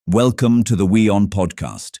Welcome to the WION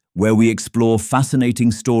podcast, where we explore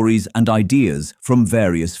fascinating stories and ideas from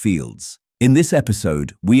various fields. In this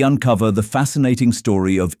episode, we uncover the fascinating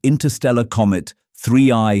story of Interstellar Comet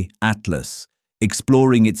 3I Atlas,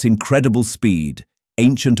 exploring its incredible speed,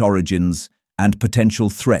 ancient origins, and potential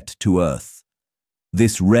threat to Earth.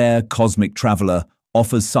 This rare cosmic traveler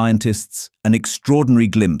offers scientists an extraordinary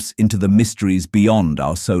glimpse into the mysteries beyond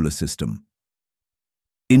our solar system.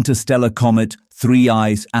 Interstellar Comet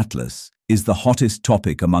 3I Atlas is the hottest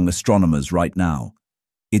topic among astronomers right now.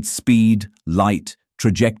 Its speed, light,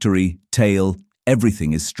 trajectory, tail,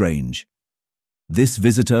 everything is strange. This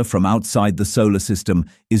visitor from outside the solar system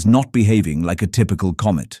is not behaving like a typical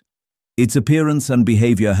comet. Its appearance and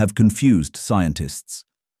behavior have confused scientists.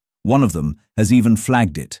 One of them has even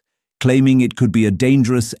flagged it, claiming it could be a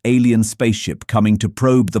dangerous alien spaceship coming to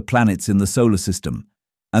probe the planets in the solar system,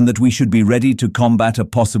 and that we should be ready to combat a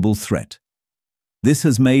possible threat. This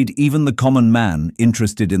has made even the common man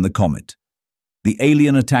interested in the comet. The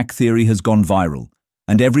alien attack theory has gone viral,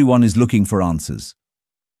 and everyone is looking for answers.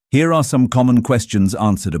 Here are some common questions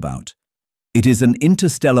answered about. It is an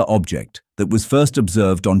interstellar object that was first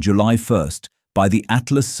observed on July 1st by the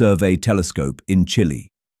Atlas Survey telescope in Chile.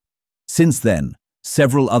 Since then,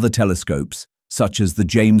 several other telescopes, such as the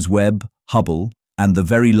James Webb, Hubble, and the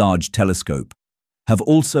Very Large Telescope, have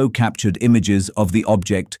also captured images of the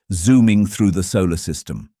object zooming through the solar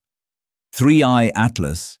system. 3I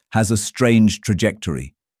Atlas has a strange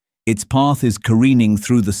trajectory. Its path is careening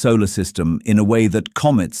through the solar system in a way that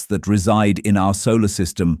comets that reside in our solar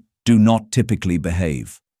system do not typically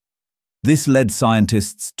behave. This led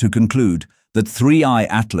scientists to conclude that 3I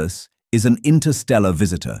Atlas is an interstellar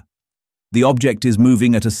visitor. The object is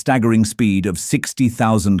moving at a staggering speed of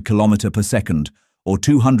 60,000 km per second, or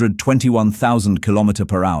 221,000 km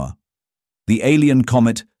per hour. The alien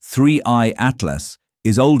comet 3I Atlas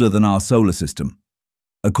is older than our solar system.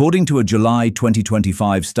 According to a July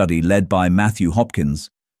 2025 study led by Matthew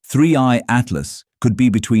Hopkins, 3I Atlas could be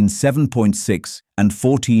between 7.6 and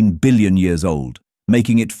 14 billion years old,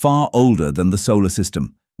 making it far older than the solar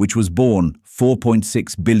system, which was born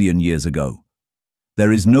 4.6 billion years ago.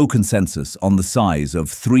 There is no consensus on the size of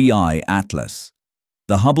 3I Atlas.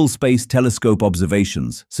 The Hubble Space Telescope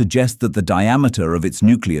observations suggest that the diameter of its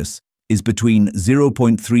nucleus is between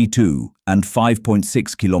 0.32 and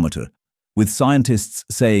 5.6 kilometer, with scientists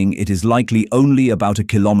saying it is likely only about a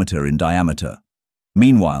kilometer in diameter.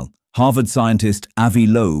 Meanwhile, Harvard scientist Avi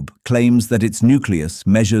Loeb claims that its nucleus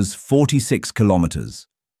measures 46 kilometers.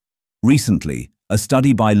 Recently, a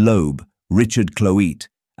study by Loeb, Richard Cloete,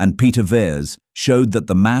 and Peter Veers showed that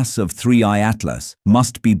the mass of 3I Atlas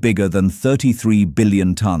must be bigger than 33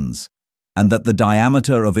 billion tons, and that the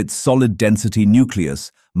diameter of its solid density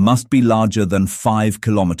nucleus must be larger than 5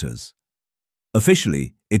 kilometers.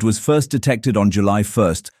 Officially, it was first detected on July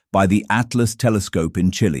 1st by the Atlas telescope in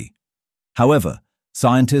Chile. However,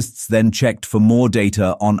 scientists then checked for more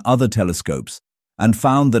data on other telescopes and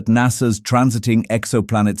found that NASA's Transiting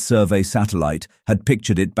Exoplanet Survey satellite had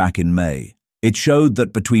pictured it back in May. It showed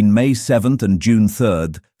that between May 7th and June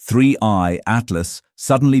 3rd, 3I Atlas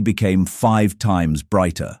suddenly became 5 times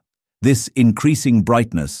brighter. This increasing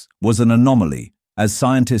brightness was an anomaly, as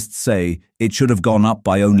scientists say it should have gone up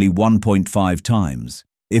by only 1.5 times.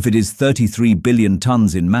 If it is 33 billion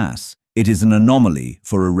tons in mass, it is an anomaly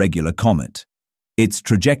for a regular comet. Its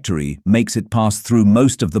trajectory makes it pass through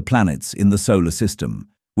most of the planets in the solar system,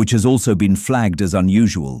 which has also been flagged as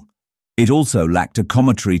unusual. It also lacked a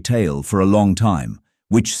cometary tail for a long time,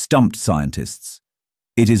 which stumped scientists.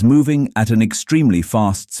 It is moving at an extremely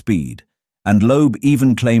fast speed, and Loeb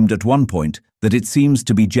even claimed at one point that it seems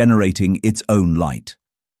to be generating its own light.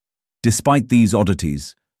 Despite these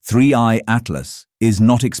oddities, 3I Atlas is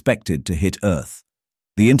not expected to hit Earth.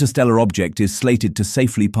 The interstellar object is slated to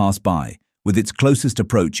safely pass by, with its closest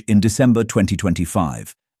approach in December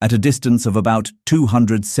 2025, at a distance of about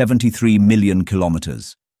 273 million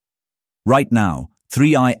kilometers. Right now,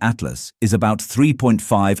 3I Atlas is about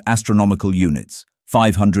 3.5 astronomical units,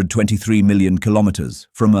 523 million kilometers,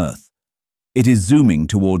 from Earth. It is zooming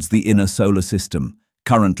towards the inner solar system,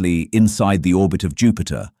 currently inside the orbit of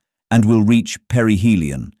Jupiter, and will reach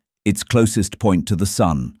perihelion, its closest point to the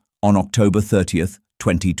Sun, on October 30th,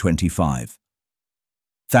 2025.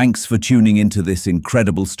 Thanks for tuning into this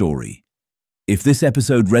incredible story. If this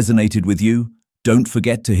episode resonated with you, don't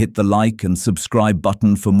forget to hit the like and subscribe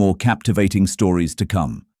button for more captivating stories to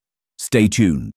come. Stay tuned.